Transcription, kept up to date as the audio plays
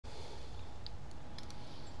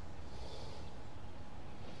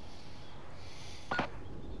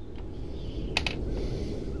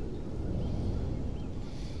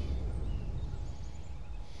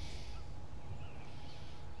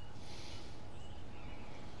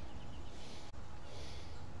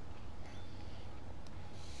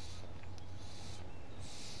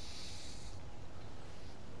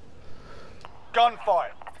gunfight.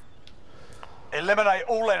 Eliminate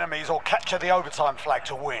all enemies or capture the overtime flag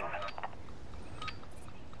to win.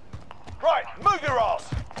 Right, move your ass!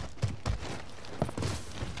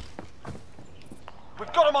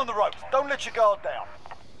 We've got them on the ropes. Don't let your guard down.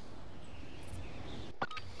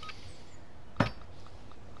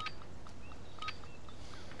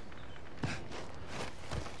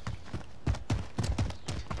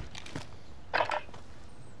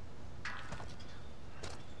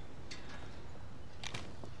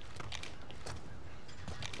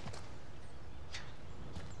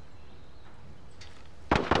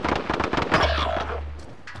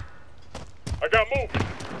 I got movement.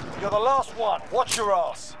 You're the last one. Watch your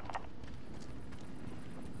ass.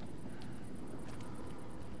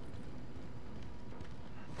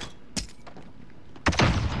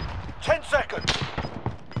 Ten seconds.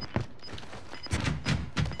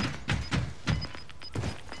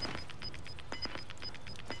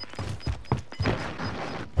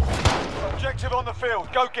 Objective on the field.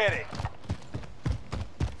 Go get it.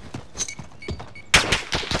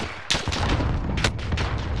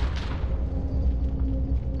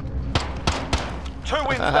 Two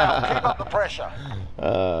wins down. Keep up the pressure.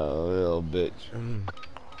 Oh, little bitch.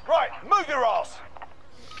 Right, move your ass.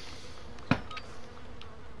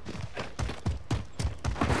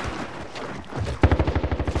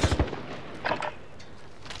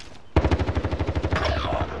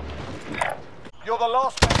 You're the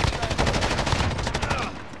last man standing.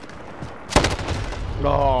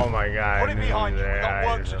 Oh my god. Put it behind you. We've got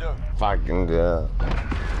work to do. Fucking yeah.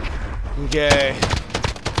 Okay.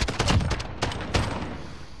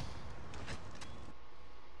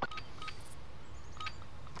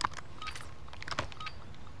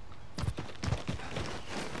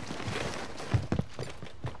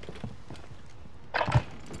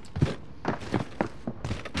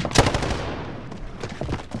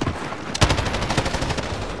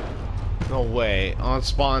 No way. On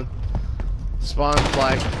spawn. Spawn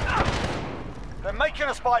flag. They're making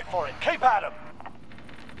us fight for it. Keep at them.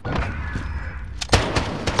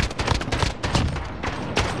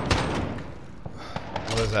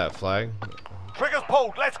 What is that flag? Triggers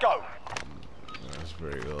pulled. Let's go. That's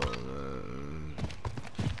pretty cool, man.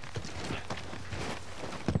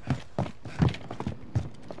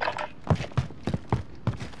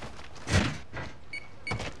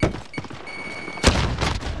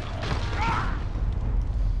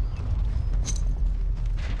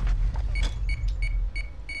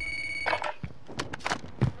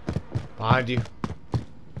 Behind you.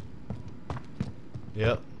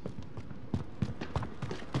 Yep.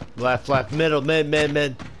 Left, middle, mid.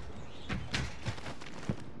 10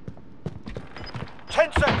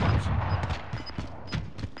 seconds.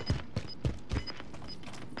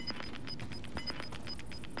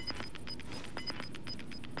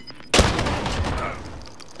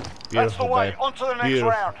 That's the Beautiful, way. babe. On to the next Beautiful.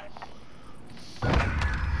 round.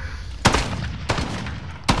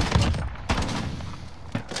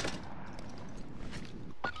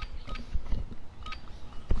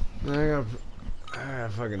 I gotta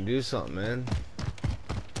fucking do something, man.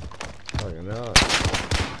 Fucking up.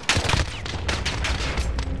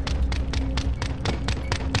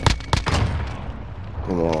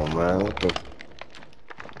 Come on, man. What the?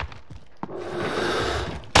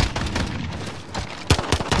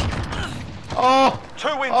 Oh!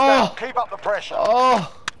 2 wins down. Keep up the pressure.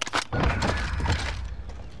 Oh!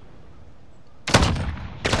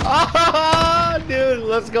 Ah, dude,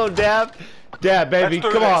 let's go, Dab. Dab, baby, Let's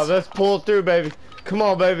do come on, this. let's pull it through, baby. Come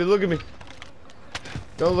on, baby, look at me.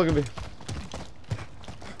 Don't look at me.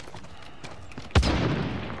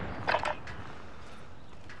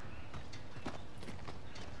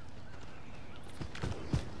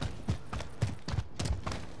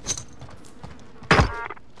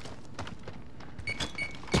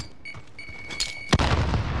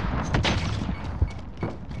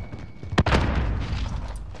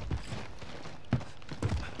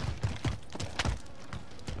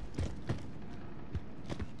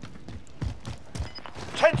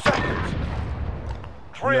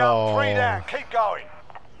 Three up, 3 down. Keep going.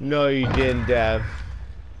 No, you didn't, Dab.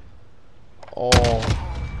 Oh.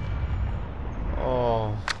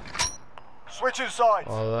 Oh. Switching sides.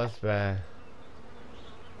 Oh, that's bad.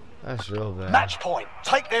 That's real bad. Match point.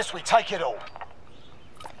 Take this, we take it all.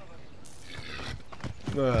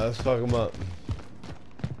 Alright, let's fuck him up.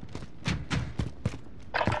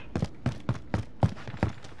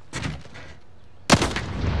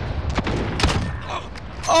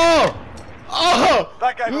 Oh! Oh!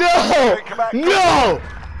 That gave No! come back. No!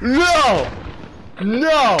 No!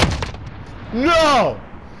 No! No!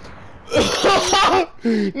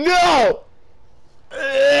 No!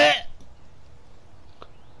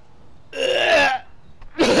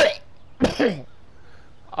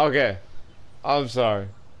 Okay. I'm sorry.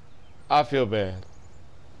 I feel bad.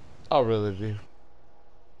 I really do.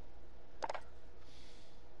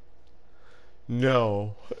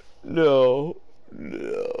 No. No.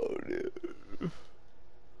 No.